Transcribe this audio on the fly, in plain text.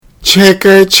Trick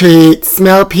or treat,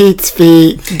 smell Pete's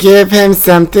feet, give him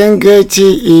something good to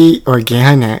eat.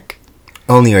 Organic.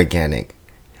 Only organic.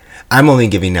 I'm only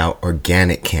giving out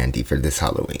organic candy for this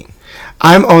Halloween.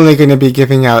 I'm only going to be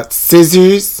giving out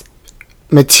scissors,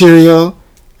 material,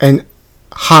 and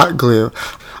hot glue.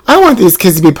 I want these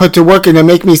kids to be put to work and to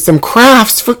make me some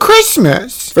crafts for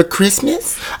Christmas. For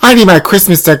Christmas? I need my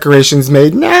Christmas decorations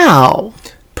made now.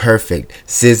 Perfect.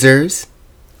 Scissors.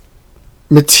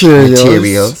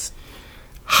 Materials.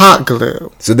 Hot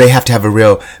glue. So they have to have a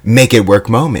real make it work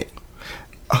moment.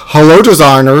 Hello,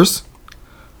 designers.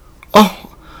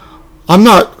 Oh, I'm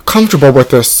not comfortable with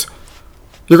this.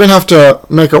 You're going to have to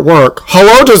make it work.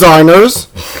 Hello, designers.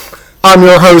 I'm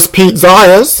your host, Pete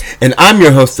Zayas. And I'm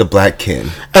your host, The Black Kin.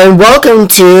 And welcome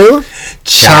to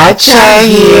Cha-Cha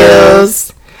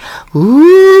Heels.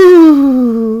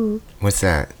 Ooh. What's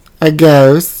that? A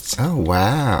ghost. Oh,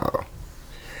 wow.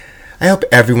 I hope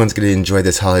everyone's going to enjoy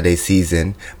this holiday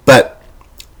season. But,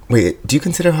 wait, do you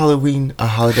consider Halloween a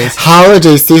holiday season?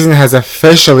 Holiday season has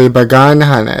officially begun,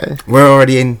 honey. We're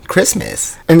already in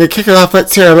Christmas. And to kick it off,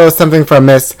 let's hear a little something from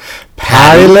Miss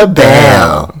Patti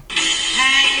LaBelle.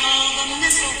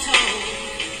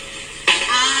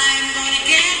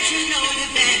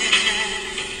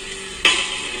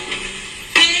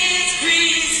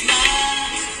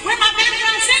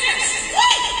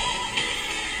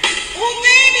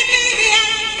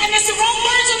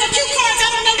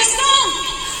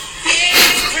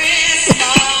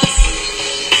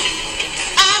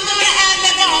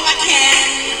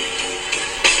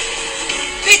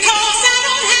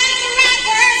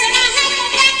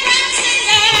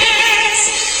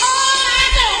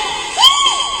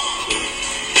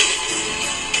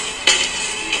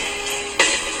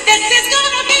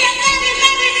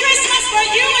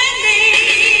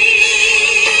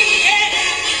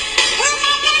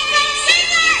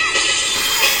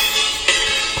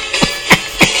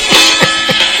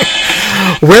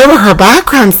 Where were her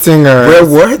background singers? Where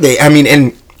were they? I mean,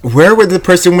 and where were the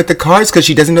person with the cards? Because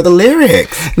she doesn't know the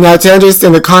lyrics. Now, to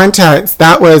understand the context,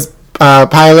 that was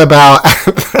Patti LaBelle.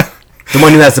 The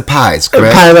one who has the pies,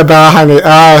 correct? Patti LaBelle, honey.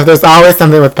 Oh, there's always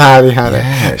something with Patti, honey.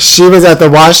 Yes. She was at the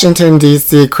Washington,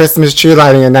 D.C. Christmas tree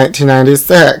lighting in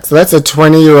 1996. So that's a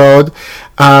 20-year-old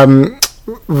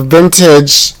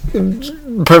vintage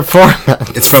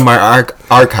performance. It's from our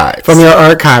archives. From your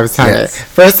archives, honey. Yes.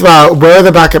 First of all, where are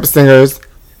the backup singers?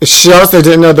 She also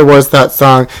didn't know the words to that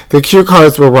song. The cue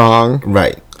cards were wrong.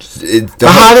 Right.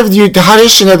 How does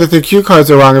she know that the cue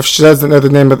cards are wrong if she doesn't know the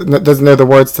name doesn't know the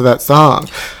words to that song?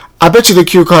 I bet you the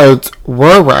cue cards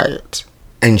were right.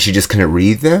 And she just couldn't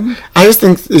read them? I don't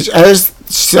think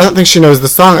she knows the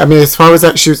song. I mean, as far as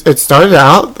that, it started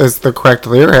out as the correct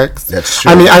lyrics. That's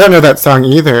true. I mean, I don't know that song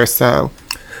either, so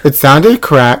it sounded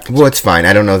correct. Well, it's fine.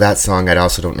 I don't know that song. I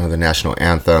also don't know the national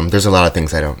anthem. There's a lot of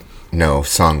things I don't know.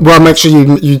 Song. Well, make sure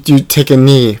you take a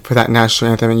knee for that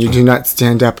national anthem, and you do not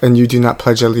stand up, and you do not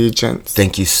pledge allegiance.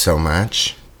 Thank you so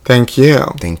much. Thank you.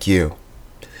 Thank you.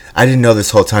 I didn't know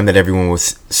this whole time that everyone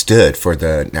stood for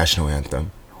the national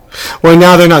anthem. Well,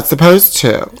 now they're not supposed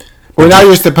to. Well, now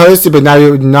you're supposed to, but now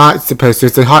you're not supposed to.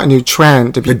 It's a hot new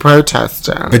trend to be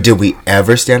protesting. But did we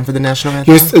ever stand for the national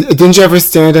anthem? Didn't you ever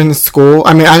stand in school?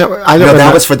 I mean, I don't. No,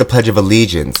 that was for the Pledge of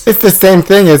Allegiance. It's the same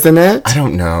thing, isn't it? I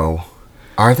don't know.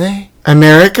 Are they?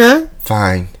 America?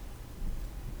 Fine.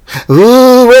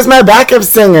 Ooh, where's my backup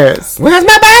singers? Where's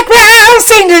my background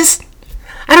singers?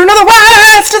 I don't know the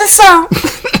words to the song.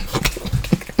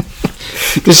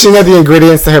 Does she know the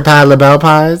ingredients to her Patti LaBelle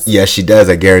pies? Yes, she does.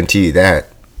 I guarantee you that.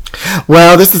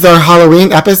 Well, this is our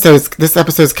Halloween episode. This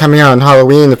episode is coming out on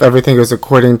Halloween if everything goes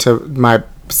according to my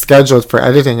schedule for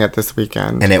editing it this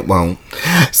weekend. And it won't.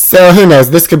 So who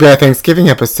knows? This could be our Thanksgiving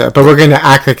episode, but we're going to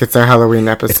act like it's our Halloween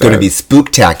episode. It's going to be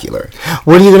spooktacular.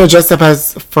 What are you going to dress up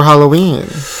as for Halloween?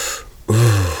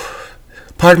 Ooh.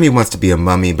 Part of me wants to be a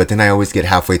mummy, but then I always get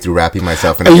halfway through wrapping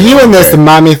myself in a you in this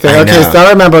mummy thing. Okay, so I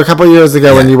remember a couple years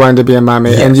ago when you wanted to be a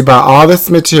mummy, and you bought all this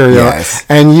material,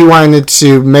 and you wanted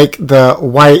to make the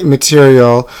white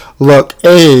material look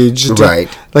aged,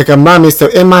 right? Like a mummy. So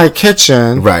in my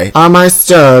kitchen, right, on my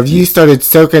stove, you started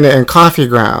soaking it in coffee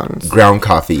grounds. Ground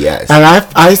coffee, yes. And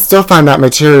I still find that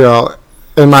material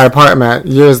in my apartment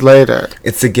years later.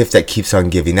 It's a gift that keeps on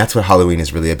giving. That's what Halloween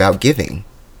is really about, giving.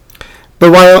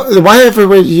 But why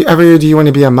every year do you want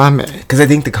to be a mummy? Because I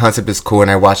think the concept is cool, and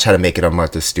I watched How to Make It on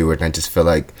Martha Stewart, and I just feel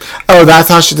like... Oh, that's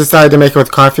how she decided to make it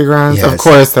with coffee grounds? Yes. Of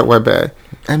course it would be.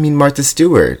 I mean, Martha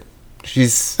Stewart.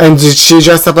 She's... And did she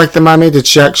dress up like the mummy? Did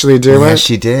she actually do it? Yes,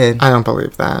 she did. I don't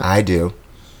believe that. I do.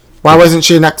 Why wasn't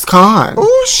she next con?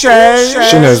 Ooh, shade.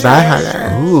 She knows that,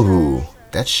 honey. Ooh,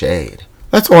 that's shade.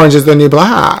 That's Orange is the New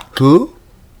Black. Who?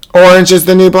 Orange is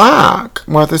the New Black.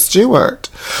 Martha Stewart.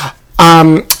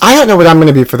 I don't know what I'm going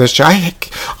to be for this show.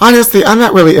 Honestly, I'm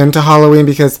not really into Halloween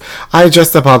because I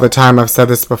dress up all the time. I've said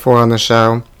this before on the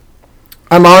show.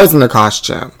 I'm always in a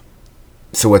costume.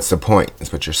 So what's the point,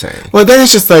 is what you're saying? Well, then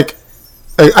it's just like,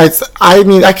 I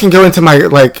mean, I can go into my,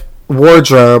 like,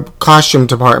 wardrobe, costume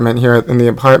department here in the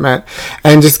apartment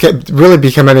and just really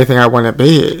become anything I want to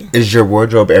be. Is your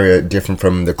wardrobe area different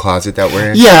from the closet that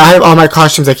we're in? Yeah, I have all my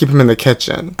costumes. I keep them in the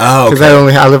kitchen. Oh, okay.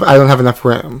 Because I don't have enough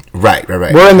room. Right.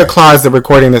 We're in the closet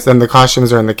recording this, and the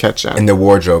costumes are in the kitchen. And the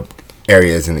wardrobe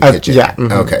area is in the kitchen. Yeah.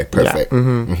 Mm-hmm. Okay, perfect. Yeah,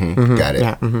 mm-hmm. Got it.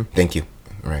 Yeah, mm-hmm. Thank you.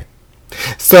 All right.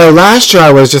 So last year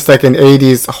I was just like an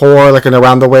 80s whore, like an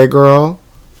around the way girl.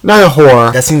 Not a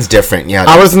whore. That seems different, yeah.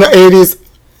 I was in the 80s.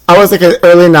 I was like an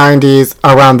early 90s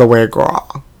around the way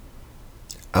girl.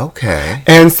 Okay.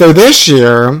 And so this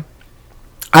year,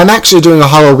 I'm actually doing a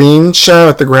Halloween show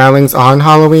at the Groundlings on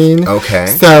Halloween. Okay.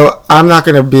 So I'm not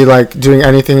going to be like doing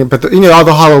anything, but all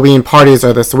the Halloween parties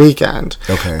are this weekend.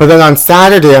 Okay. But then on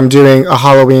Saturday, I'm doing a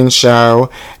Halloween show,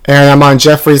 and I'm on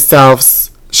Jeffrey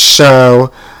Self's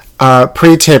show,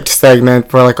 pre-taped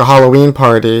segment for like a Halloween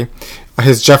party.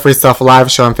 His Jeffrey Self live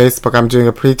show on Facebook. I'm doing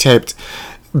a pre-taped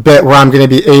bit where I'm going to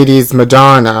be 80s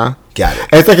Madonna. Got it.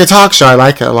 It's like a talk show. I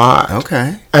like it a lot.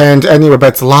 Okay. And anyway,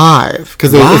 but it's live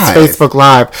because it's Facebook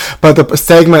Live. But the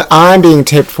segment I'm being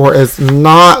taped for is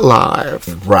not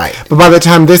live. Right. But by the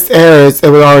time this airs, it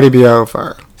would already be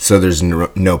over. So there's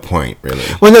no point, really.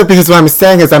 Well, no, because what I'm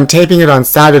saying is I'm taping it on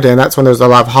Saturday, and that's when there's a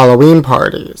lot of Halloween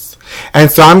parties.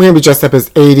 And so I'm going to be dressed up as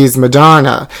 80s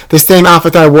Madonna. The same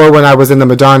outfit that I wore when I was in the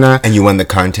Madonna. And you won the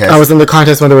contest? I was in the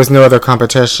contest when there was no other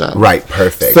competition. Right,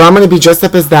 perfect. So I'm going to be dressed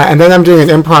up as that. And then I'm doing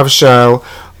an improv show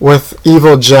with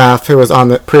Evil Jeff, who was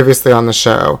previously on the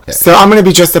show. Okay. So I'm going to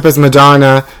be dressed up as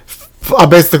Madonna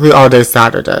basically all day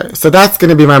Saturday. So that's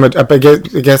going to be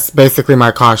I guess, basically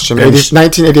my costume.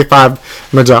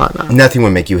 1985 Madonna. Nothing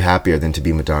would make you happier than to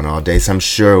be Madonna all day, so I'm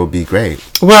sure it will be great.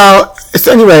 Well,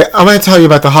 so anyway, I want to tell you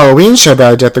about the Halloween show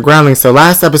that I did at the Groundlings. So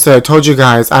last episode, I told you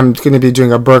guys I'm going to be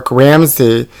doing a Burke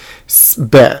Ramsey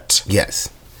bit. Yes.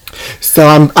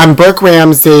 So I'm Burke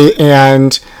Ramsey,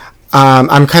 and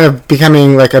I'm kind of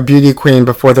becoming like a beauty queen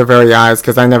before their very eyes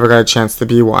because I never got a chance to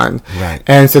be one. Right.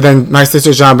 And so then my sister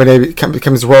JonBenet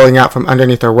becomes rolling out from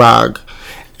underneath her rug.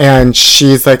 And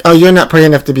she's like, oh, you're not pretty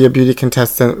enough to be a beauty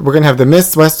contestant. We're going to have the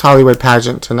Miss West Hollywood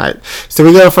pageant tonight. So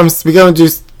we go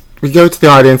to the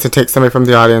audience and take somebody from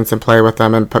the audience and play with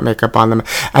them and put makeup on them.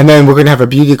 And then we're going to have a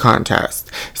beauty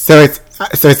contest. So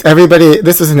it's everybody.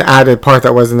 This was an added part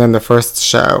that wasn't in the first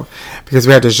show because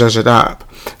we had to zhuzh it up.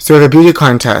 So we have a beauty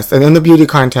contest. And in the beauty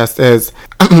contest is,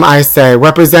 I say,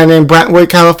 representing Brentwood,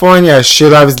 California, she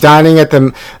loves dining at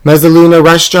the Mezzaluna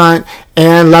restaurant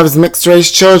and loves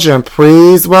mixed-race children.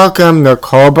 Please welcome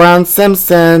Nicole Brown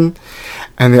Simpson.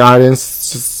 And the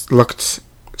audience just looked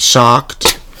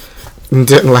shocked and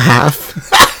didn't laugh.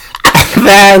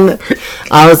 Then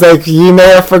I was like, you may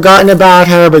have forgotten about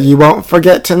her, but you won't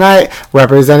forget tonight.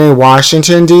 Representing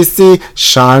Washington, D.C.,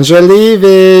 Chandra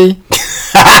Levy.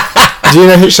 Do you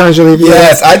know who Chandra Levy is?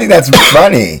 Yes, I think that's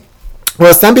funny.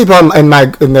 Well, some people in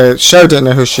the show didn't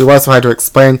know who she was, so I had to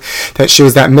explain that she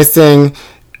was that missing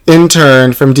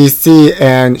intern from D.C.,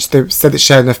 and they said that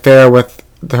she had an affair with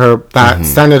that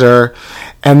senator.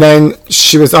 And then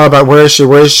she was all about where is she,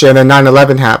 and then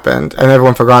 9/11 happened, and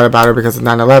everyone forgot about her because of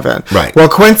 9/11. Right. Well,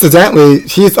 coincidentally,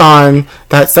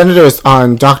 that senator's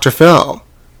on Dr. Phil,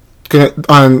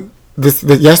 on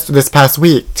this past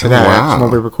week today. Oh, wow.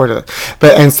 When we recorded it.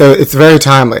 And so it's very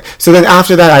timely. So then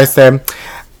after that, I said,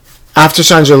 after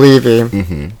Chandra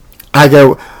Levy, I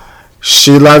go,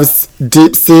 she loves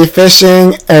deep sea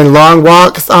fishing and long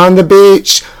walks on the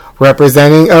beach.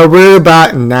 Representing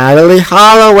Aruba, Natalie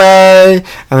Holloway.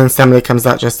 And then somebody comes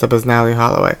out dressed up as Natalie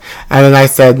Holloway. And then I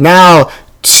said, now,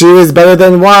 two is better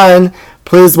than one.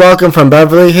 Please welcome from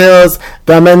Beverly Hills,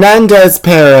 the Menendez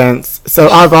parents. So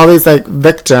I have all these like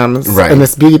victims in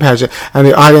this beauty pageant. And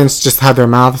the audience just had their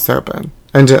mouths open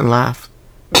and didn't laugh.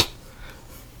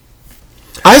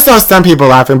 I saw some people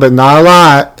laughing, but not a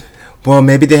lot. Well,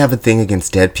 maybe they have a thing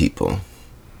against dead people.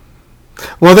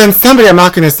 Well, then somebody, I'm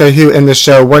not going to say who in the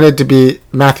show, wanted to be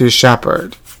Matthew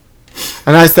Shepard.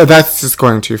 And I said, that's just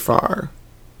going too far.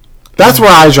 That's where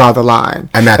I draw the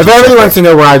line. If everybody wants to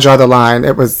know where I draw the line,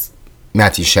 it was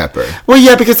Matthew Shepard. Well,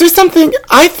 yeah, because there's something,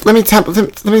 let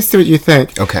me see what you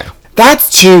think. Okay.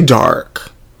 That's too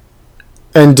dark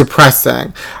and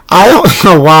depressing. I don't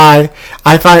know why.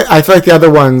 I feel like the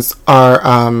other ones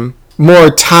are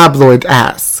more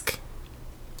tabloid-esque.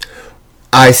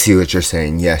 I see what you're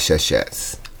saying.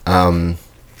 Yes.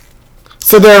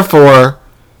 So therefore,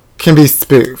 can be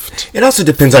spoofed. It also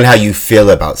depends on how you feel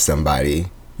about somebody.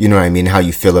 You know what I mean? How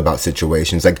you feel about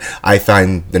situations. Like, I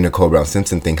find the Nicole Brown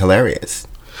Simpson thing hilarious.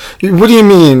 What do you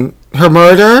mean? Her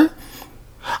murder?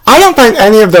 I don't find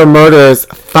any of their murders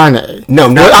funny. No,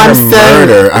 not What her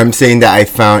murder. I'm saying that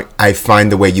I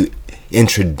find the way you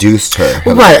introduced her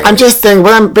hilarious. Right. I'm just saying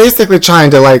what I'm basically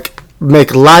trying to like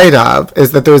make light of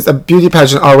is that there's a beauty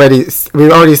pageant already.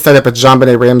 We already set up a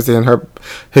JonBenet Ramsey and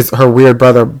her weird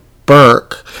brother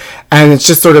Burke, and it's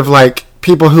just sort of like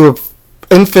people who are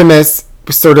infamous,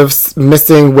 sort of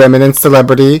missing women and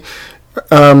celebrity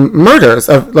murders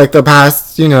of like the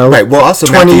past, right. Well, also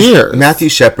 20 years. Matthew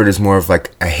Shepard is more of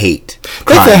like a hate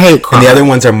That's crime. a hate crime. And the other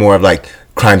ones are more of like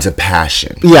crimes of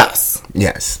passion. Yes.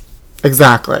 Yes.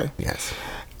 Exactly. Yes.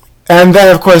 And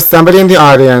then, of course, somebody in the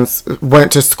audience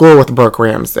went to school with Burke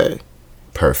Ramsey.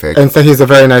 Perfect. And said he's a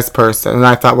very nice person. And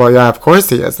I thought, well, yeah, of course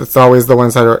he is. It's always the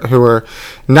ones who are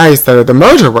nice that are the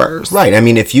murderers. Right. I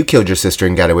mean, if you killed your sister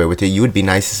and got away with it, you would be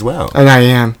nice as well. And I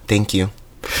am. Thank you.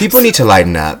 People need to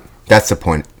lighten up. That's the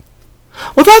point.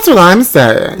 Well, that's what I'm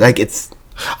saying. Like,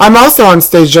 I'm also on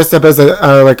stage dressed up as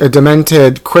a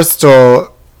demented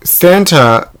crystal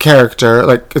Santa character.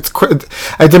 Like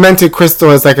a demented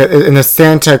crystal is like in a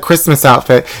Santa Christmas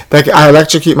outfit. Like I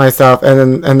electrocute myself,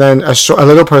 and then a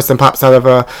little person pops out of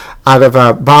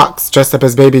a box dressed up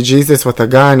as baby Jesus with a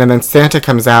gun, and then Santa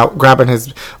comes out grabbing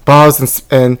his balls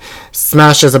and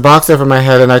smashes a box over my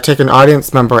head, and I take an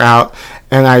audience member out.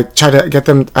 And I try to get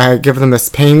them. I give them this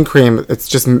pain cream. It's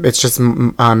just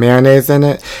mayonnaise in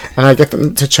it, and I get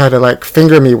them to try to like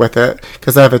finger me with it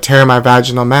because I have a tear in my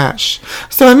vaginal mesh.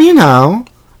 So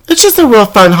it's just a real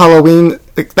fun Halloween.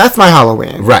 That's my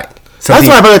Halloween. Right. That's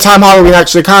why by the time Halloween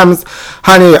actually comes,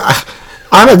 honey,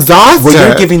 I'm exhausted. Well,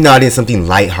 you're giving the audience something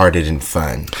lighthearted and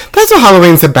fun. That's what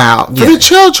Halloween's about for the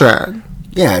children.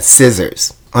 Yeah,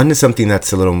 scissors. On to something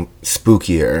that's a little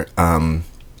spookier.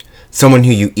 Someone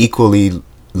who you equally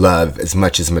love as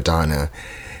much as Madonna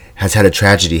has had a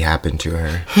tragedy happen to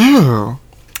her. Who?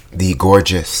 The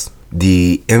gorgeous,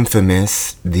 the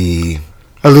infamous, the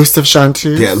elusive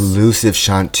chanteuse. The elusive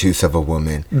chanteuse of a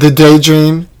woman. The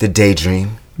daydream. The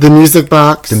daydream. The music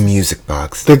box. The music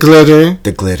box. The glitter.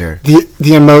 The glitter.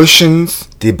 The emotions.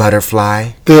 The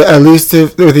butterfly. The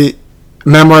elusive, or the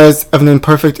memoirs of an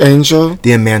imperfect angel.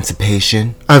 The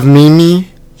emancipation. Of Mimi.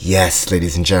 Yes,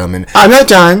 ladies and gentlemen. I'm not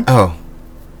done. Oh.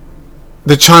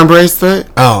 The charm bracelet.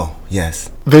 Oh, yes.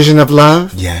 Vision of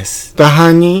love. Yes. The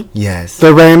honey. Yes.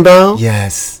 The rainbow.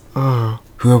 Yes. Oh.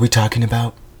 Who are we talking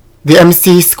about? The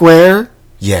MC Square.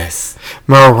 Yes.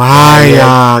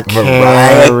 Mariah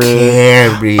Carey.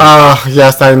 Carey. Oh,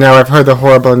 yes, I know. I've heard the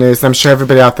horrible news. I'm sure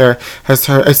everybody out there has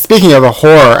heard. Speaking of a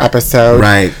horror episode.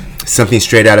 Right. Something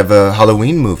straight out of a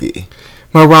Halloween movie.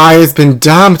 Mariah's been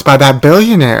dumped by that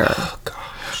billionaire. Oh, gosh.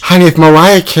 Honey, if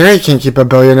Mariah Carey can't keep a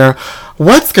billionaire,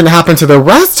 what's going to happen to the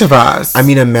rest of us? I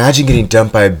mean, imagine getting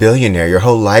dumped by a billionaire. Your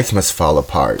whole life must fall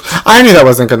apart. I knew that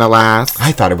wasn't going to last.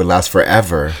 I thought it would last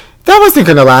forever. That wasn't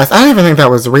going to last. I don't even think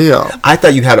that was real. I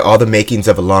thought you had all the makings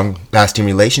of a long-lasting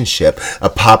relationship. A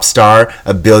pop star,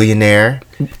 a billionaire.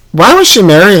 Why was she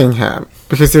marrying him?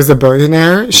 Because he was a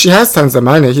billionaire? She has tons of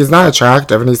money. He's not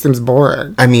attractive and he seems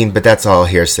boring. I mean, but that's all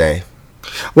hearsay.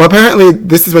 Well, apparently,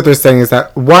 this is what they're saying is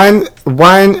that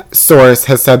one source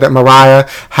has said that Mariah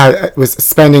was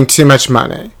spending too much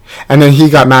money. And then he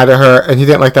got mad at her, and he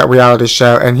didn't like that reality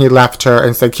show, and he left her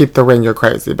and said, "Keep the ring, you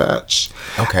crazy bitch."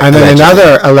 Okay. And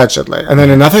then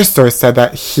another source said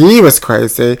that he was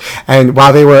crazy, and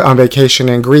while they were on vacation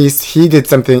in Greece, he did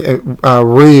something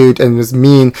rude and was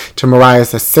mean to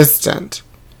Mariah's assistant.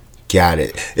 Got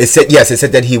it. It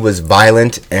said that he was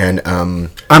violent and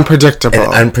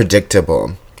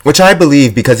unpredictable. Which I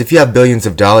believe, because if you have billions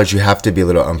of dollars, you have to be a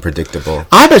little unpredictable.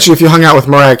 I bet you if you hung out with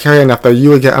Mariah Carey enough, though, you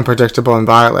would get unpredictable and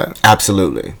violent.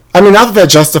 Absolutely. I mean, not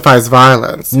that justifies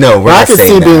violence. No, we're not saying that. I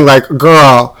could see being like,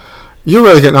 girl, you're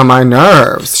really getting on my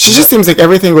nerves. She just seems like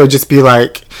everything would just be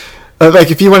like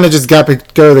if you want to just go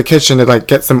to the kitchen to like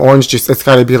get some orange juice, it's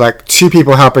got to be like two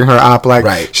people helping her up. Like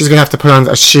right. She's gonna have to put on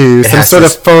a shoe, some sort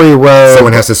of furry robe.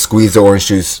 Someone has to squeeze the orange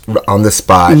juice on the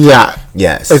spot. Yeah.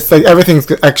 Yes. It's like everything's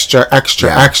extra,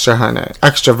 honey.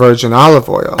 Extra virgin olive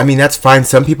oil. I mean, that's fine.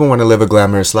 Some people want to live a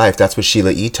glamorous life. That's what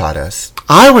Sheila E. taught us.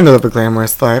 I want to live a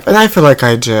glamorous life, and I feel like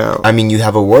I do. I mean, you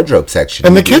have a wardrobe section.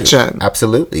 In the kitchen.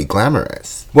 Absolutely.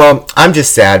 Glamorous. Well, I'm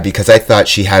just sad because I thought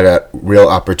she had a real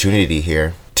opportunity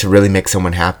here to really make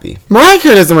someone happy. Mariah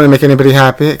Carey doesn't want to make anybody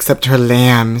happy except her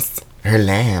lambs. Her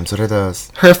lambs? What are those?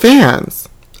 Her fans.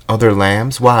 Oh, they're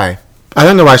lambs? Why? I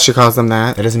don't know why she calls them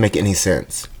that. That doesn't make any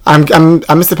sense.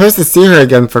 I'm supposed to see her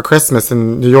again for Christmas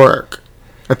in New York.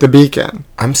 at the Beacon.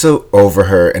 I'm so over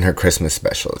her and her Christmas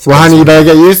specials. Well, honey, you better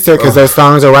get used to it because those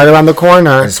songs are right around the corner.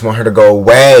 I just want her to go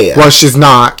away. Well, she's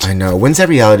not. I know. When's that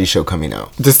reality show coming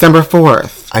out? December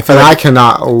 4th. I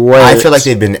cannot wait. I feel like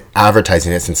they've been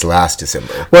advertising it since last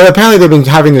December. Well, apparently they've been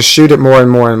having to shoot it more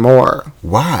and more and more.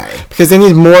 Why? Because they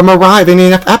need more Mariah. They need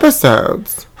enough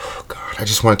episodes. Oh, God. I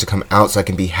just want it to come out so I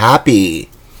can be happy.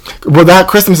 Well, that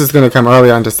Christmas is going to come early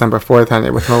on December 4th, honey,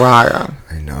 with Mariah.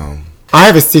 I know. I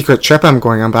have a secret trip I'm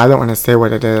going on, but I don't want to say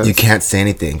what it is. You can't say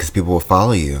anything because people will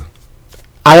follow you.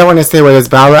 I don't want to say what it is,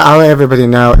 but I'll let everybody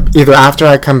know either after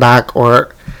I come back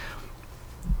or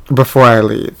before I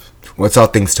leave. What's all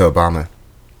thanks to Obama?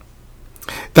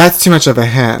 That's too much of a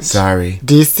hint. Sorry.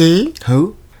 DC?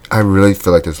 Who? I really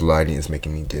feel like this lighting is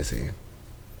making me dizzy.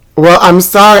 Well, I'm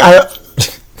sorry.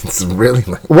 It's really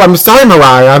like... Well, I'm sorry,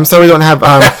 Mariah. I'm sorry we don't have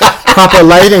proper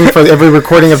lighting for every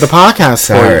recording of the podcast.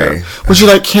 Sorry. For you. Would you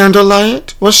like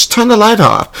candlelight? Well, turn the light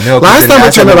off. No, last time we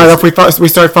turned the light off, we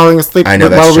started falling asleep I know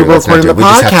while we were Let's recording the we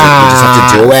podcast. Just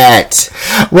have to do it.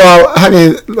 Well,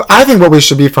 honey, I think what we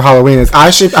should be for Halloween is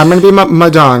I'm going to be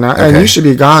Madonna, and you should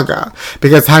be Gaga.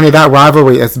 Because, honey, that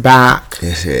rivalry is back.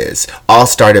 It is. All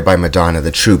started by Madonna,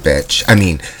 the true bitch. I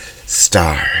mean,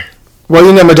 star. Well,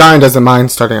 you know, Madonna doesn't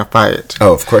mind starting a fight.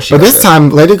 Oh, of course she does. But this time,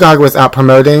 Lady Gaga was out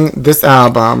promoting this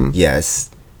album. Yes.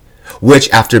 Which,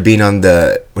 after being on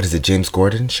the, James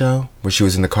Gordon show? Where she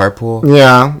was in the carpool?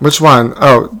 Yeah. Which one?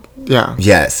 Oh, yeah.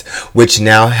 Yes. Which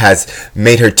now has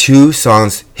made her 2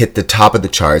 songs hit the top of the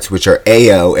charts, which are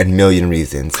A.O. and Million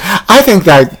Reasons. I think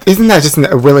isn't that just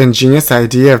a really ingenious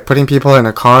idea of putting people in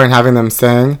a car and having them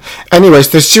sing? Anyway,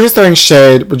 so she was throwing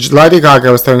shade, Lady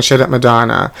Gaga was throwing shade at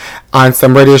Madonna on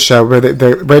some radio show where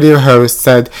the radio host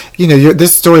said, you know,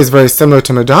 this story is very similar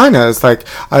to Madonna's, like,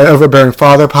 overbearing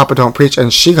father, Papa don't preach,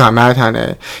 and she got mad,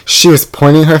 honey. She was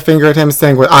pointing her finger at him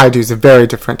saying, what I do is very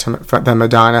different than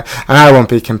Madonna, and I won't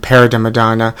be compared to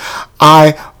Madonna.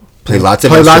 I play lots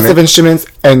of instruments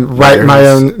and write my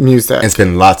own music. And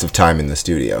spend lots of time in the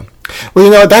studio. Well,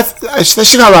 you know,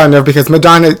 she got a lot of nerve because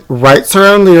Madonna writes her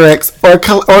own lyrics or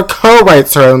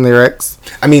co-writes her own lyrics.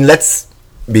 I mean, let's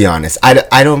be honest.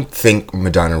 I don't think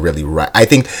Madonna really writes. I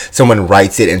think someone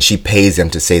writes it and she pays them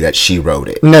to say that she wrote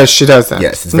it. No, she doesn't.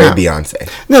 Yes, it's very Beyonce.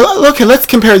 No, okay, let's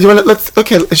compare.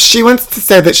 She wants to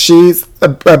say that she's a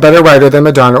better writer than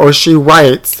Madonna, or she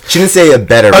writes. She didn't say a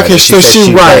better writer. Okay,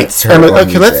 she writes her own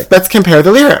music. let's compare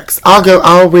the lyrics.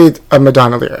 I'll read a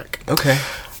Madonna lyric. Okay.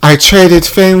 I traded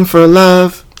fame for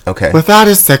love. Okay. Without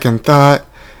a second thought.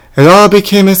 It all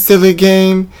became a silly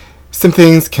game. Some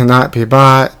things cannot be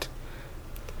bought.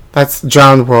 That's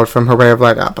Drowned World from her Ray of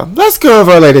Light album. Let's go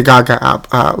over a Lady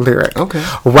Gaga lyric. Okay.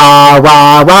 Rah,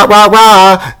 rah, rah, rah,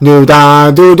 rah. Do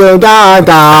da, do do da,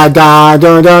 da, da,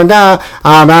 do do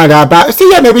da.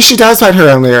 See, yeah, maybe she does write her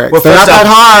own lyrics. Well, they're not that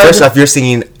hard. First off, you're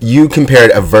singing, you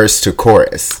compared a verse to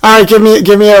chorus. All right, give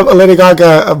me a Lady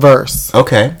Gaga verse.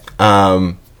 Okay.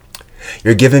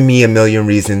 You're giving me a million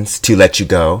reasons to let you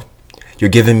go. You're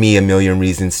giving me a million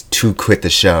reasons to quit the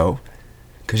show.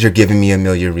 Because you're giving me a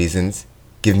million reasons.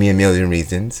 Give me a million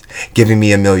reasons. Giving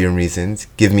me a million reasons.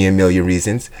 Give me a million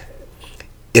reasons.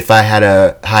 If I had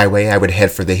a highway, I would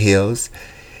head for the hills.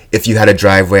 If you had a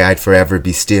driveway, I'd forever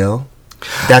be still.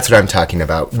 That's what I'm talking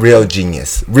about. Real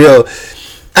genius. Real...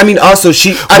 I mean, also,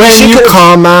 when you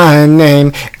call my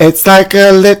name, it's like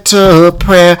a little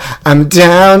prayer. I'm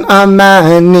down on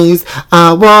my knees.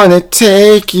 I wanna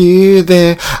take you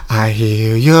there. I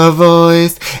hear your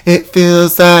voice. It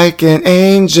feels like an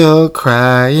angel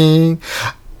crying.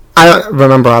 I don't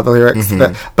remember all the lyrics,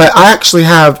 but I actually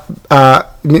have.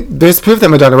 There's proof that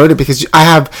Madonna wrote it because I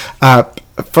have.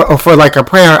 For like a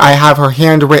prayer, I have her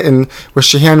handwritten, where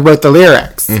she handwrote the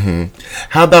lyrics. Mm-hmm.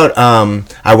 How about,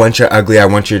 I want your ugly, I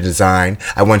want your design,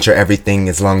 I want your everything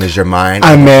as long as you're mine.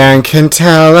 A man can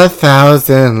tell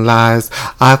 1,000 lies.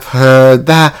 I've heard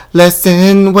that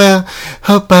lesson well.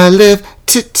 Hope I live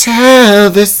to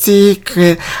tell the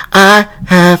secret I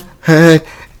have heard.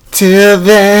 Till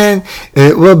then,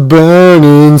 it will burn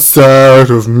inside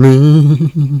of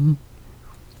me.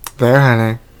 There,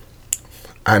 honey.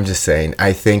 I'm just saying,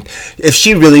 I think if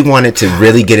she really wanted to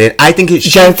really get it, I think it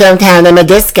should. Just sometimes I'm a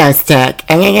disco stick.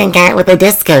 I'm gonna get with a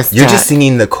disco stick. You're just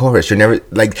singing the chorus. You're never,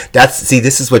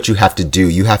 this is what you have to do.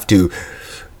 You have to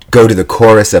go to the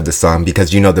chorus of the song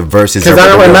because you know the verses are. Because I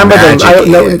don't remember them. I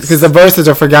don't know, because the verses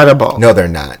are forgettable. No, they're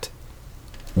not.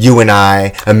 You and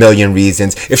I, a million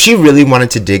reasons. If she really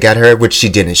wanted to dig at her, which she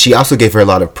didn't, she also gave her a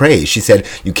lot of praise. She said,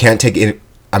 you can't take it.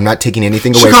 I'm not taking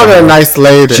anything away from her. She called her a nice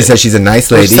lady. She said she's a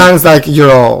nice lady. Which sounds like you're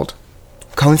old.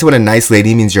 Calling someone a nice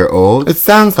lady means you're old? It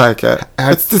sounds like it.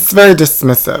 It's just very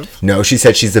dismissive. No, she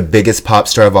said she's the biggest pop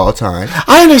star of all time.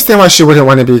 I understand why she wouldn't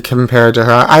want to be compared to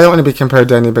her. I don't want to be compared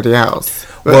to anybody else.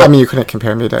 Well, I mean, you couldn't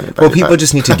compare me to anybody. Well, people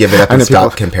just need to give it up and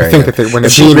stop comparing. I think that they want to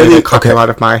beat me. They copy a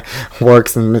lot of my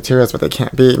works and materials, but they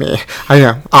can't beat me. I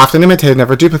know. Often imitated,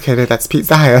 never duplicated. That's Pete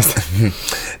Zayas.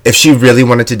 If she really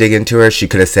wanted to dig into her, she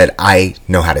could have said, I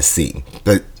know how to sing.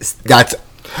 But that's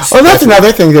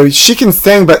another thing, though. She can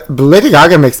sing, but Lady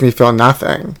Gaga makes me feel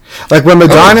nothing. Like when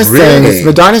Madonna sings,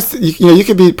 you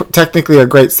could be technically a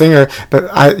great singer,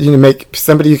 but you can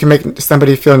make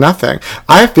somebody feel nothing.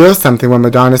 I feel something when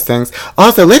Madonna sings.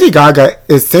 Also, Lady Gaga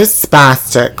is so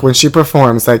spastic when she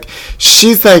performs. Like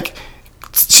she needs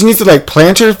to like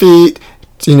plant her feet,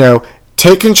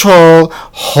 take control,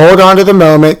 hold on to the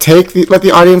moment, let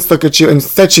the audience look at you.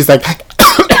 Instead, she's like.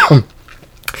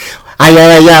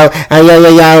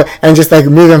 Yo, and just like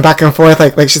moving back and forth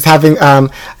like she's having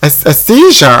a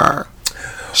seizure.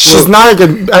 She's not a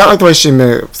good. I don't like the way she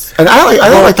moves, and I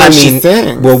don't like the way she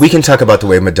sings. Well, we can talk about the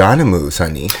way Madonna moves,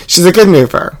 honey. She's a good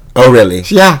mover. Oh, really?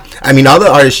 Yeah. I mean, all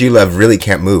the artists you love really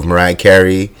can't move. Mariah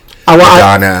Carey,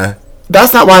 Madonna.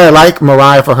 That's not why I like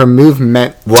Mariah for her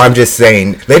movement. Well, I'm just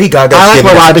saying, Lady Gaga. I like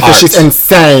Mariah because she's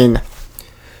insane.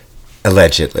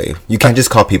 Allegedly, you can't just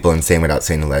call people insane without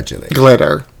saying allegedly.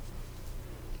 Glitter.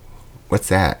 What's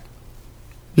that?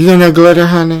 You don't know Glitter,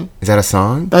 honey? Is that a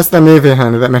song? That's the movie,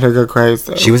 honey, that made her go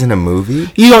crazy. She was in a movie?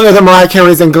 You don't know that Mariah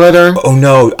Carey's in Glitter? Oh,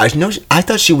 no. I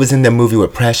thought she was in the movie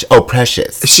with Precious. Oh,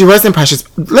 Precious. She was in Precious.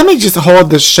 Let me just hold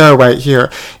this show right here.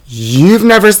 You've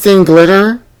never seen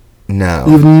Glitter? No.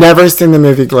 You've never seen the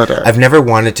movie Glitter? I've never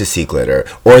wanted to see Glitter.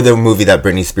 Or the movie that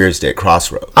Britney Spears did,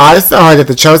 Crossroads. I saw it at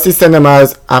the Chelsea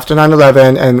Cinemas after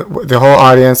 9/11, and the whole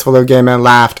audience full of gay men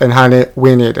laughed, and honey,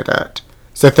 we needed it.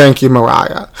 So thank you,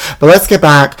 Mariah. But let's get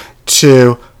back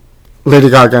to Lady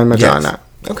Gaga and Madonna.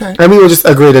 Yes. Okay. And we will just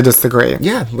agree to disagree.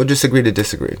 Yeah, we'll just agree to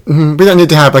disagree. Mm-hmm. We don't need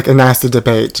to have like a nasty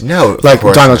debate. No, like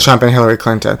Donald Trump and Hillary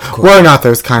Clinton. We're not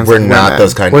those kinds of women. We're not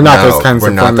those kind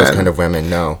of women,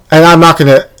 no. And I'm not going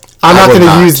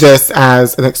to use this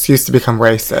as an excuse to become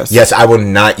racist. Yes, I will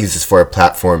not use this for a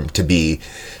platform to be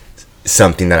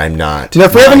something that I'm not.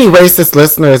 If we have any racist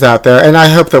listeners out there, and I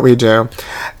hope that we do,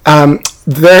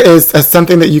 there is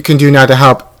something that you can do now to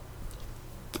help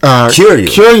cure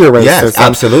your racism. Yes,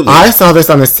 absolutely. I saw this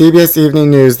on the CBS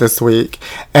Evening News this week,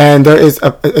 and there is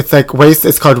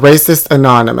it's called Racist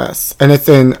Anonymous, and it's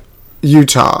in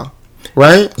Utah,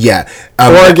 right? Yeah.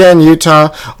 Oregon, Utah,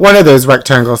 one of those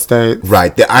rectangle states.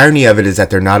 Right. The irony of it is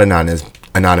that they're not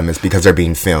anonymous because they're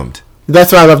being filmed.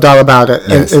 That's what I loved all about it.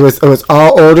 Yes. And it was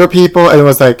all older people, and it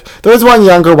was like there was one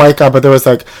younger white guy, but there was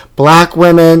like black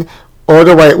women,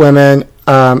 older white women,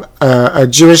 a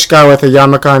Jewish guy with a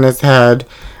yarmulke on his head,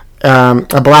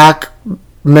 a black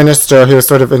minister who was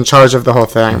sort of in charge of the whole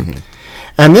thing. Mm-hmm.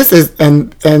 And this is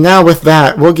and now with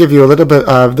that, we'll give you a little bit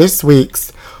of this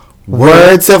week's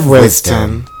Words of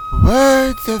Wisdom.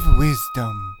 Words of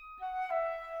Wisdom.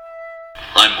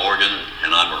 I'm Morgan,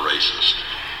 and I'm a racist.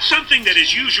 Something that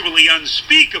is usually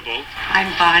unspeakable.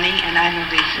 I'm Bonnie, and I'm a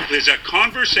racist. Is a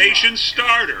conversation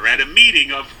starter at a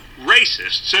meeting of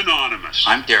Racists Anonymous.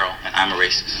 I'm Daryl, and I'm a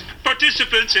racist.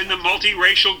 Participants in the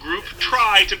multiracial group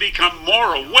try to become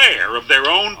more aware of their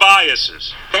own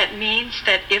biases. That means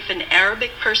that if an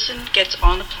Arabic person gets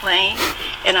on a plane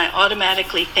and I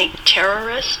automatically think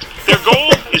terrorist. Their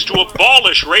goal is to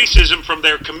abolish racism from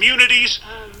their communities.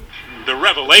 The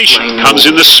revelation comes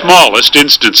in the smallest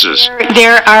instances.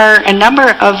 There are a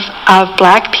number of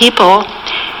black people,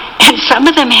 and some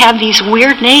of them have these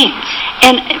weird names.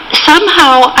 And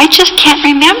somehow I just can't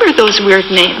remember those weird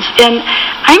names. And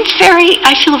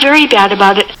I feel very bad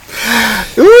about it.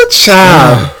 Ooh,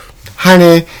 child.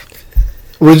 Honey,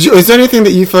 is there anything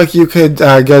that you feel like you could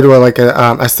go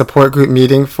to a support group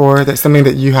meeting for? That's something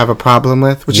that you have a problem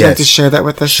with? Would you like to share that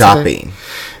with us Shopping. Today?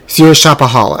 So you're a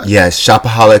shopaholic. Yes,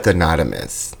 Shopaholic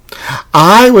Anonymous.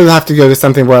 I would have to go to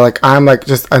something where I'm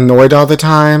just annoyed all the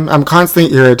time. I'm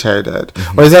constantly irritated.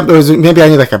 Mm-hmm. Or maybe I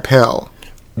need a pill.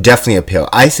 Definitely a pill.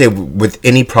 I say with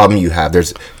any problem you have,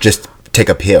 just take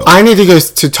a pill. I need to go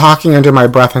to Talking Under My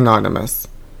Breath Anonymous.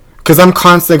 Because I'm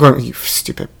constantly going, you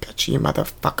stupid bitch, you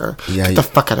motherfucker. Yeah, get the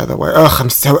fuck out of the way. Ugh, I'm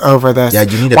so over this. Yeah,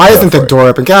 you need Why isn't the door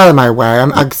open? Get out of my way.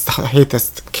 I hate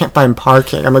this. Can't find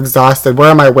parking. I'm exhausted. Where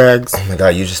are my wigs? Oh my god,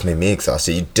 you just made me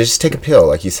exhausted. You just take a pill,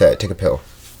 like you said. Take a pill.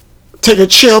 Take a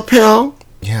chill pill?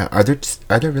 Yeah, are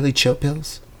there really chill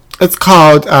pills? It's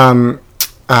called,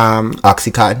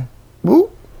 Oxycontin? Woo?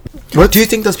 Do you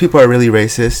think those people are really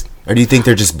racist? Or do you think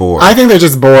they're just bored? I think they're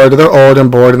just bored. They're old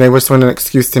and bored, and they just want an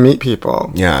excuse to meet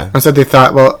people. Yeah. And so they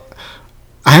thought, well,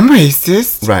 I'm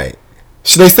racist. Right.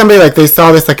 Should somebody like they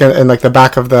saw this like in like the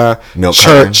back of the Milk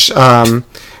church,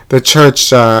 the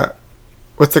church,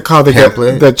 what's it called?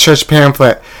 Pamphlet? The church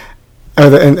pamphlet,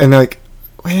 and they're like,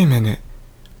 wait a minute,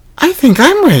 I think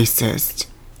I'm racist.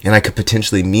 And I could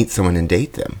potentially meet someone and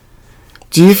date them.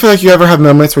 Do you feel like you ever have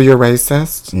moments where you're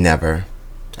racist? Never.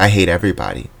 I hate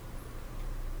everybody.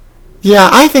 Yeah,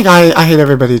 I think I hate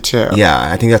everybody too.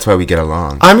 Yeah, I think that's why we get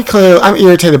along. I'm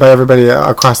irritated by everybody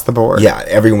across the board. Yeah,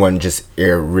 everyone just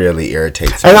really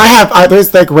irritates me. And there's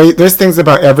there's things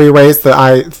about every race that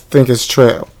I think is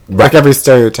true. Right. Like every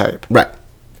stereotype. Right.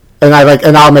 And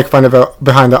I'll make fun of it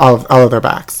behind all of their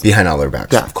backs. Behind all their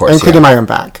backs, Yeah, of course. including my own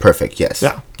back. Perfect, yes.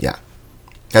 Yeah. Yeah.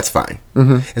 That's fine.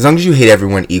 Mm-hmm. As long as you hate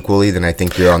everyone equally, then I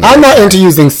think you're on the I'm right not track. into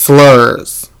using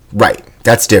slurs. Right.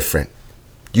 That's different.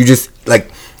 You just, like,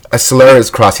 a slur is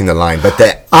crossing the line, but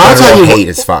the I'll tell general you, hate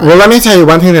is fine. Well, let me tell you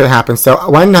one thing that happened. So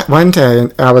one day,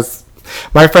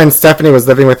 my friend Stephanie was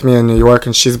living with me in New York,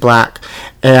 and she's black,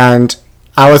 and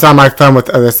I was on my phone with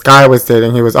this guy I was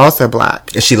dating. He was also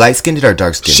black. Is she light-skinned or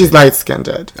dark-skinned? She's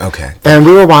light-skinned. Okay. And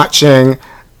we were watching.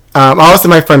 Also,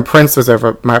 my friend Prince was over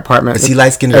at my apartment. Is he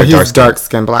light-skinned or He's dark-skinned?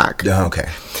 dark-skinned black. Oh, okay.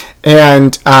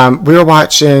 And we were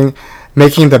watching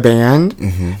Making the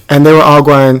Band, and they were all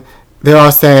going. They were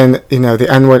all saying, the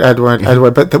N-word, Edward,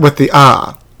 but with the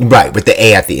Right, with the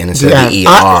A at the end instead of the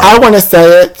E-R. I want to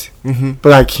say it,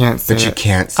 but I can't say it. But you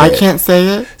can't say I it. can't say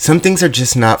it. Some things are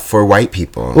just not for white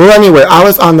people. Well, anyway, I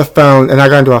was on the phone, and I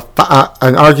got into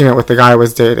an argument with the guy I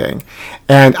was dating,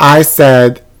 and I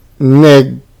said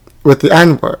 "nig" with the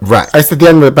N-word. Right. I said the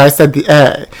N-word, but I said the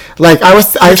A. Like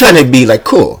I'm trying to be, like,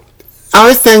 cool. I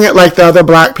was saying it like the other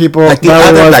black people. Like the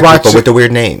that other was black people watching- with the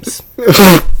weird names.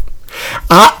 I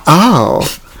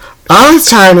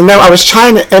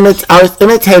was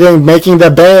imitating Making the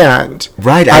Band.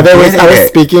 Right, I was it.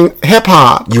 speaking hip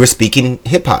hop. You were speaking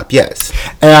hip-hop, yes.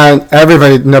 And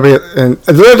nobody, little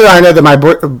did I know that my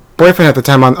boyfriend at the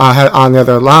time on the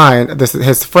other line, this is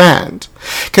his friend.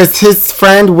 Because his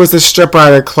friend was a stripper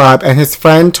at a club, and his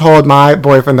friend told my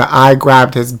boyfriend that I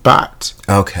grabbed his butt.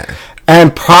 Okay.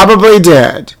 And probably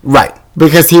did. Right.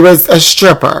 Because he was a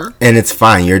stripper. And it's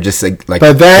fine. You're just like...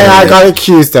 But then I got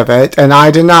accused of it, and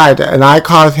I denied it. And I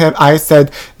called him. I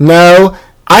said, no.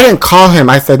 I didn't call him.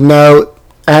 I said, no.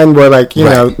 And we're like,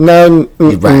 no.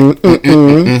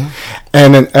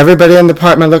 And then everybody in the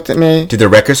apartment looked at me. Did the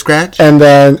record scratch? And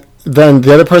then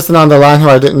the other person on the line who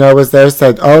I didn't know was there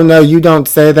said, oh, no, you don't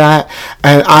say that.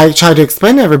 And I tried to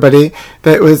explain to everybody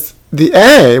that it was the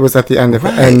A was at the end of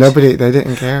it. And they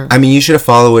didn't care. I mean, you should have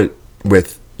followed it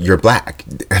with you're black.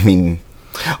 I mean...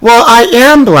 Well, I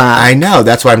am black. I know.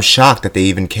 That's why I'm shocked that they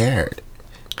even cared.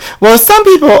 Well,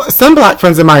 some black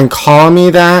friends of mine call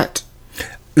me that.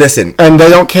 Listen. And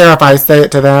they don't care if I say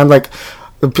it to them. But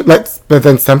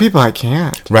then some people I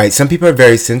can't. Right. Some people are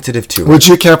very sensitive to it. Would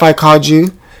you care if I called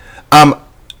you?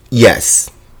 Yes.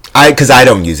 Because I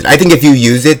don't use it. I think if you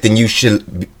use it, then you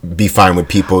should be fine with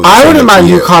people. I wouldn't mind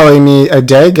you calling me a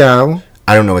dago.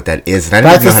 I don't know what that is. And I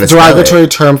don't That's even know how a to spell derogatory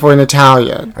it. term for an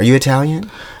Italian. Are you Italian?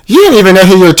 You didn't even know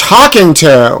who you're talking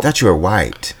to. I thought you were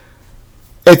white.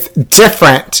 It's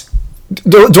different.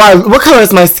 What color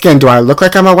is my skin? Do I look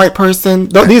like I'm a white person?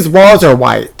 These walls are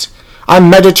white. I'm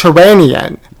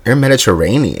Mediterranean. You're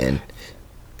Mediterranean.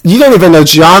 You don't even know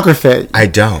geography. I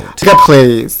don't. Yeah,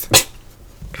 please.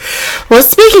 Well,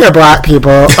 speaking of black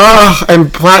people,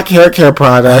 and black hair care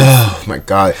products. Oh my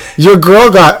God! Your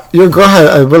girl had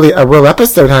a real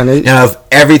episode, honey. Now, of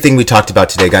everything we talked about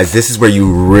today, guys, this is where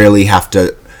you really have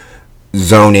to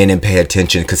zone in and pay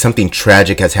attention because something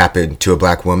tragic has happened to a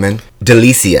black woman.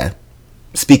 Delicia.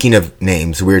 Speaking of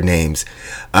names, weird names,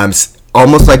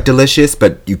 almost like delicious,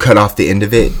 but you cut off the end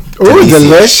of it. Ooh,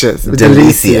 delicious.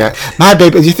 Delicia. My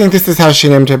baby, do you think this is how she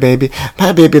named her baby?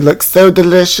 My baby looks so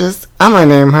delicious. I'm going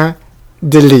to name her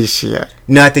Delicia.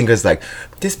 No, I think it was like,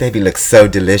 this baby looks so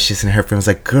delicious. And her friend was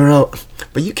like, girl,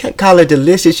 but you can't call her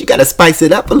delicious. You got to spice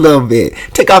it up a little bit.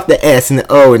 Take off the S and the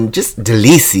O and just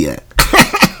Delicia.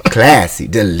 Classy.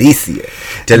 Delicia.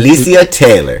 Delicia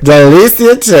Taylor.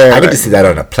 Delicia Taylor. I get to see that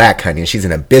on a plaque, honey. And she's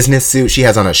in a business suit. She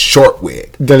has on a short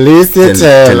wig. Delicia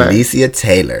Taylor. Delicia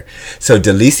Taylor. So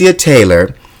Delicia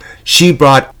Taylor, she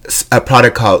brought a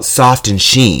product called Soft and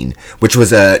Sheen, which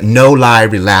was a no-lie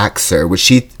relaxer,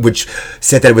 which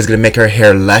said that it was going to make her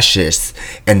hair luscious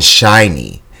and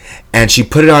shiny. And she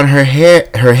put it on her head,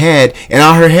 and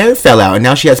all her hair fell out. And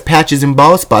now she has patches and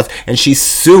bald spots, and she's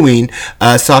suing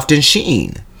Soft and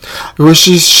Sheen. Well,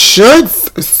 she should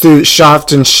sue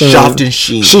Soft and Sheen. Soft and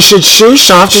Sheen. She should sue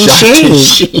Soft and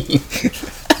Sheen.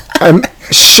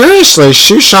 Seriously,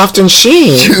 sue Soft and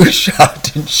Sheen. Sue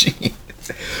Soft and Sheen.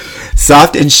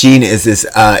 Soft and Sheen is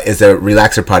a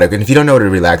relaxer product, and if you don't know what a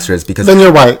relaxer is, because Then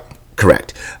you're white.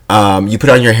 correct, you put it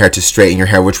on your hair to straighten your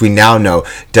hair, which we now know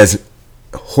does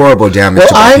horrible damage to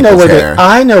black people's hair.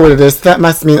 I know what it is. That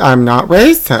must mean I'm not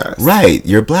racist. Right,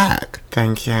 you're black.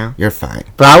 Thank you. You're fine.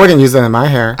 But I wouldn't use it in my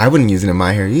hair. I wouldn't use it in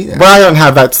my hair either. Well, I don't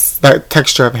have that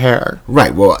texture of hair.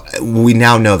 Right. Well, we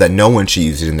now know that no one should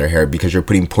use it in their hair because you're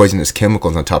putting poisonous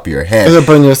chemicals on top of your head. It'll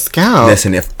burn your scalp.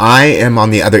 Listen, if I am on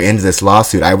the other end of this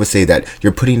lawsuit, I would say that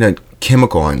you're putting a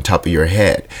chemical on top of your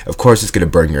head. Of course, it's going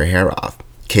to burn your hair off.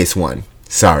 Case one.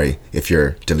 Sorry if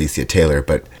you're Delicia Taylor,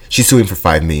 but she's suing for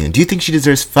 $5 million. Do you think she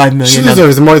deserves $5 million? She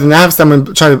deserves more than that.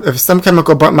 If some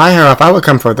chemical burnt my hair off, I would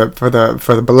come for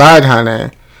the blood,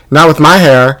 honey. Not with my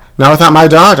hair. Not without my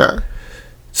daughter.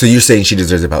 So you're saying she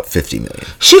deserves about $50 million?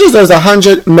 She deserves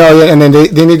 $100 million, and then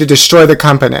they need to destroy the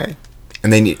company.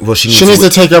 And they need. Well, she needs to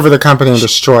take over the company and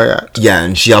destroy it. Yeah,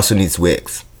 and she also needs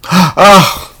wigs.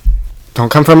 Oh, don't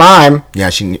come for mine.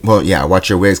 Yeah, watch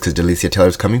your wigs because Delicia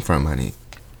Taylor's coming from, honey.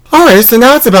 All right, so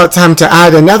now it's about time to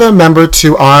add another member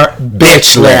to our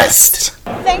bitch list.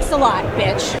 Thanks a lot,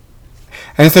 bitch.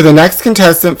 And so the next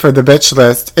contestant for the bitch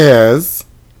list is,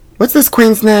 what's this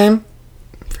queen's name?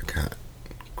 I forgot.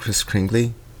 Chris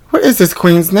Kringley? What is this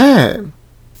queen's name?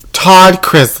 Todd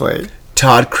Chrisley.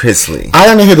 Todd Chrisley. I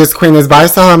don't know who this queen is, but I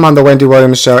saw him on the Wendy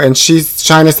Williams show, and she's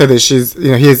trying to say that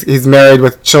he's married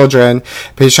with children,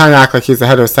 but he's trying to act like he's a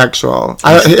heterosexual.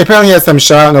 Apparently he has some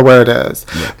show, I don't know where it is.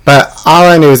 Yeah. But all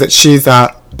I know is that she's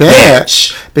a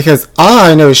bitch, because all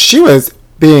I know is she was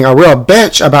being a real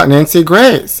bitch about Nancy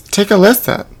Grace. Take a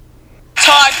listen.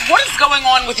 Todd, what is going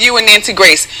on with you and Nancy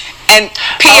Grace? And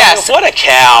P.S. What a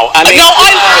cow.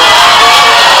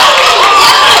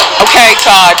 Okay,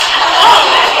 Todd.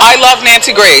 I love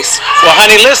Nancy Grace. Well,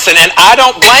 honey, listen, and I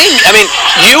don't blame you. I mean,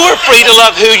 you are free to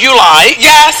love who you like.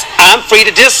 Yes. I'm free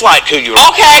to dislike who you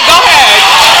like. Okay, go ahead.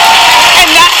 And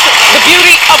that's the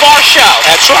beauty of our show.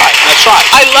 That's right.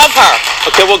 I love her.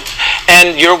 Okay, well,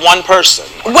 and you're one person.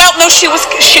 Well, no, she was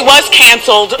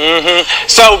canceled. Mm-hmm.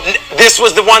 So this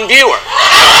was the one viewer.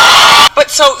 But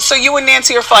so you and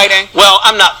Nancy are fighting? Well,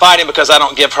 I'm not fighting because I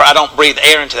don't breathe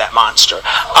air into that monster.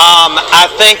 I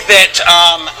think that,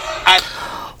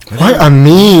 What a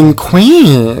mean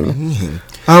queen.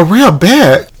 A real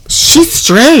bitch. She's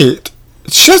straight.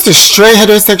 She's just a straight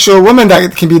heterosexual woman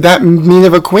that can be that mean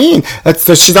of a queen.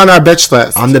 So she's on our bitch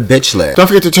list. On the bitch list. Don't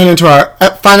forget to tune into our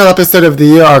final episode of the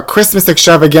year, our Christmas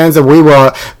extravaganza. We will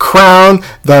crown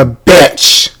the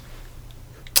bitch.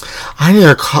 I need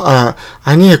a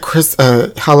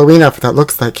Halloween outfit that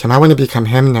looks like him. I want to become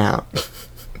him now.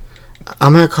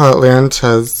 I'm going to call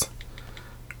Atlanta's...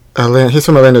 he's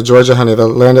from Atlanta, Georgia, honey. The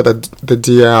land of the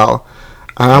DL.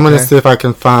 And I'm going to see if I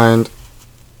can find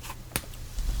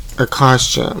a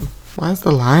costume. Why is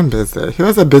the line busy? Who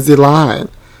has a busy line?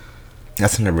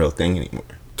 That's not a real thing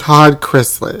anymore. Todd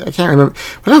Chrisley. I can't remember.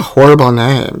 What a horrible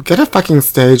name. Get a fucking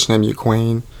stage name, you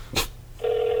queen.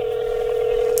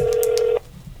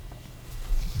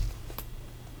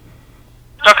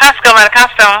 Costco, at a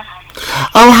costume.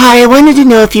 Oh, hi. I wanted to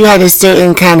know if you had a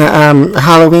certain kind of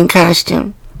Halloween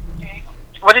costume.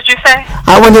 What did you say?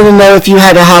 I wanted to know if you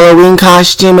had a Halloween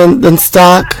costume in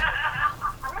stock.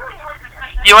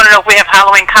 You want to know if we have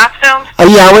Halloween costumes? Oh,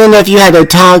 yeah. I want to know if you had a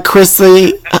Todd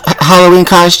Chrisley Halloween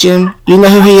costume. You know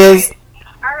who he is?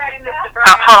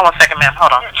 Hold on 1 second, ma'am.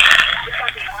 Hold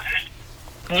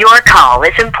on. Your call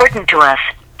is important to us.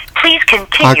 Please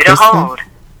continue to hold.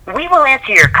 We will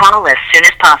answer your call as soon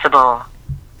as possible.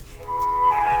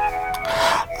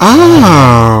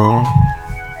 Oh,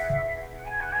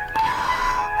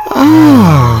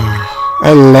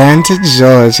 Atlanta,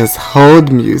 Georgia's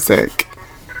hold music.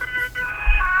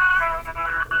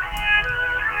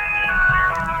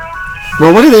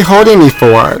 Well, what are they holding me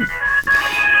for?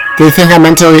 Do they think I'm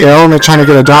mentally ill and they're trying to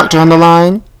get a doctor on the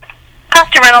line?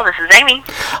 Costume rental, this is Amy.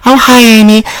 Oh, hi,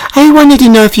 Amy. I wanted to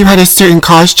know if you had a certain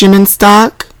costume in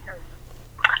stock.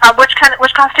 Which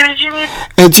costume did you need?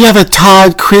 Do you have a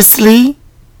Todd Chrisley?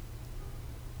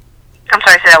 I'm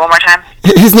sorry, say that one more time.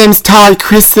 His name's Todd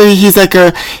Chrisley. He's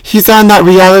on that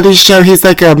reality show. He's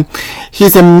a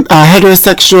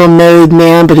heterosexual married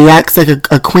man, but he acts like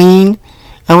a queen.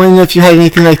 I want to know if you had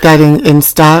anything like that in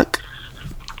stock.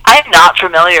 I'm not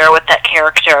familiar with that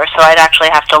character, so I'd actually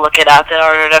have to look it up in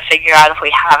order to figure out if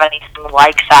we have anything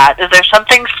like that. Is there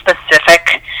something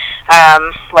specific,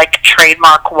 like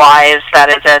trademark-wise, that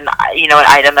is an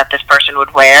item that this person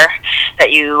would wear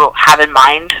that you have in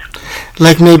mind?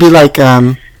 Like maybe like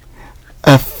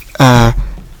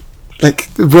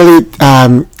really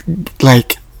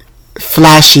like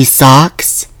flashy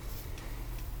socks.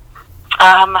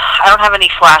 I don't have any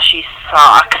flashy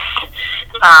socks.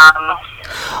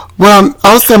 Well,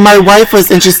 also, my wife was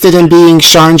interested in being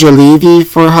Chandra Levy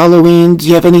for Halloween. Do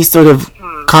you have any sort of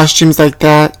costumes like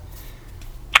that?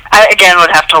 I, again,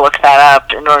 would have to look that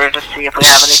up in order to see if we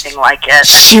have anything like it.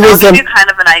 She was I'll give you kind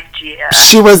of an idea.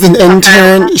 She was an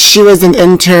intern. Okay. She was an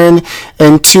intern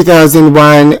in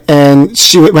 2001, and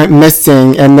she went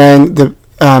missing. And then the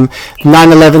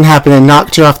 9/11 happened and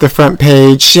knocked her off the front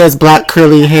page. She has black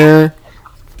curly hair.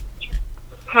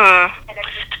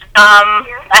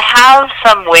 I have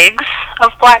some wigs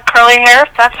of black curly hair,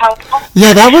 if that's helpful.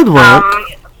 Yeah, that would work.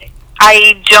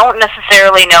 I don't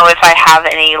necessarily know if I have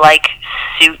any, like,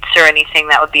 suits or anything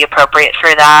that would be appropriate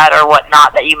for that or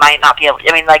whatnot that you might not be able to,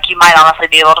 I mean, like, you might honestly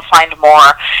be able to find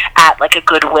more at, like, a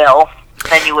Goodwill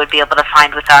than you would be able to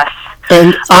find with us.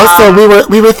 And also,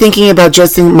 we were thinking about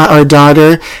dressing our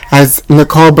daughter as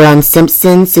Nicole Brown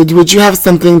Simpson. So would you have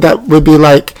something that would be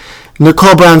like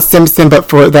Nicole Brown Simpson, but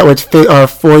that would fit our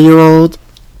 4-year-old?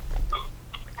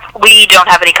 We don't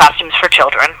have any costumes for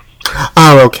children.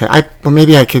 Oh, okay. Well,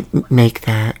 maybe I could make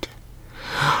that.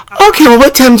 Okay, well,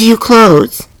 what time do you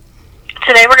close?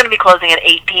 Today we're going to be closing at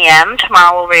 8 p.m.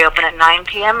 Tomorrow we'll reopen at 9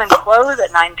 p.m. and close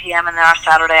at 9 p.m. And then our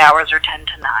Saturday hours are 10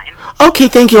 to 9. Okay,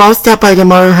 thank you. I'll stop by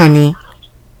tomorrow, honey.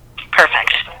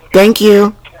 Perfect. Thank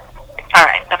you. All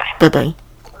right, bye-bye. Bye-bye.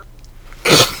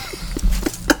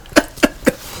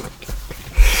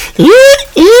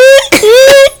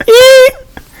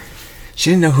 She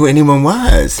didn't know who anyone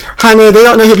was. Honey, they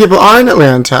don't know who people are in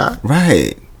Atlanta.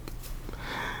 Right.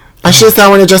 I should have said I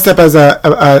want to dress up as a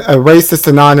racist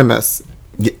anonymous.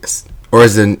 Yes. Or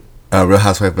as a Real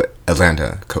Housewife of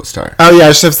Atlanta co-star. Oh, yeah,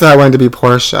 I should have said I wanted to be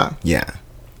Portia. Yeah.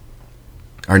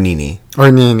 Or Nene.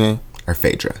 Or Nene. Or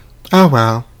Phaedra. Oh,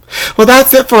 well. Well,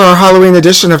 that's it for our Halloween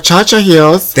edition of Cha Cha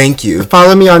Heels. Thank you.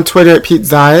 Follow me on Twitter at Pete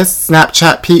Zayas,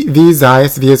 Snapchat Pete V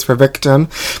Zayas, V is for victim.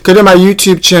 Go to my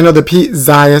YouTube channel, The Pete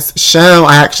Zayas Show.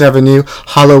 I actually have a new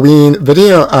Halloween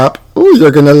video up. Ooh,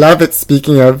 you're going to love it,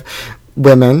 speaking of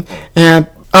women. And,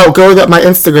 go to my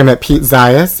Instagram at Pete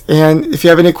Zayas. And if you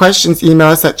have any questions, email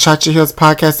us at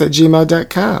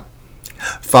chachaheelspodcast@gmail.com.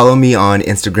 Follow me on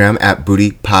Instagram at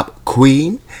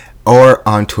BootyPopQueen. Or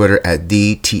on Twitter at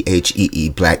THEE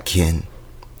Blackkin.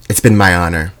 It's been my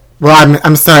honor. Well,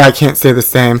 I'm sorry I can't say the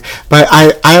same, but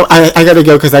I gotta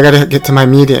go because I gotta get to my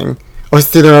meeting. Or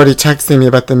see, they're already texting me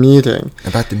about the meeting.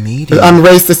 About the meeting? I'm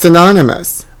Racist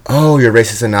Anonymous. Oh, your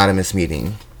Racist Anonymous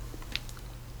meeting.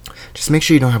 Just make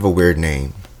sure you don't have a weird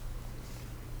name.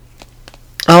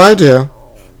 Oh, I do.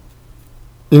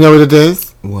 You know what it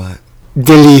is? What?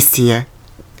 Delicia.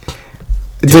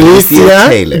 Delicia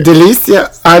Taylor.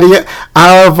 Delicia.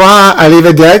 Au revoir.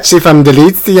 Arrivederci from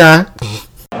Delicia.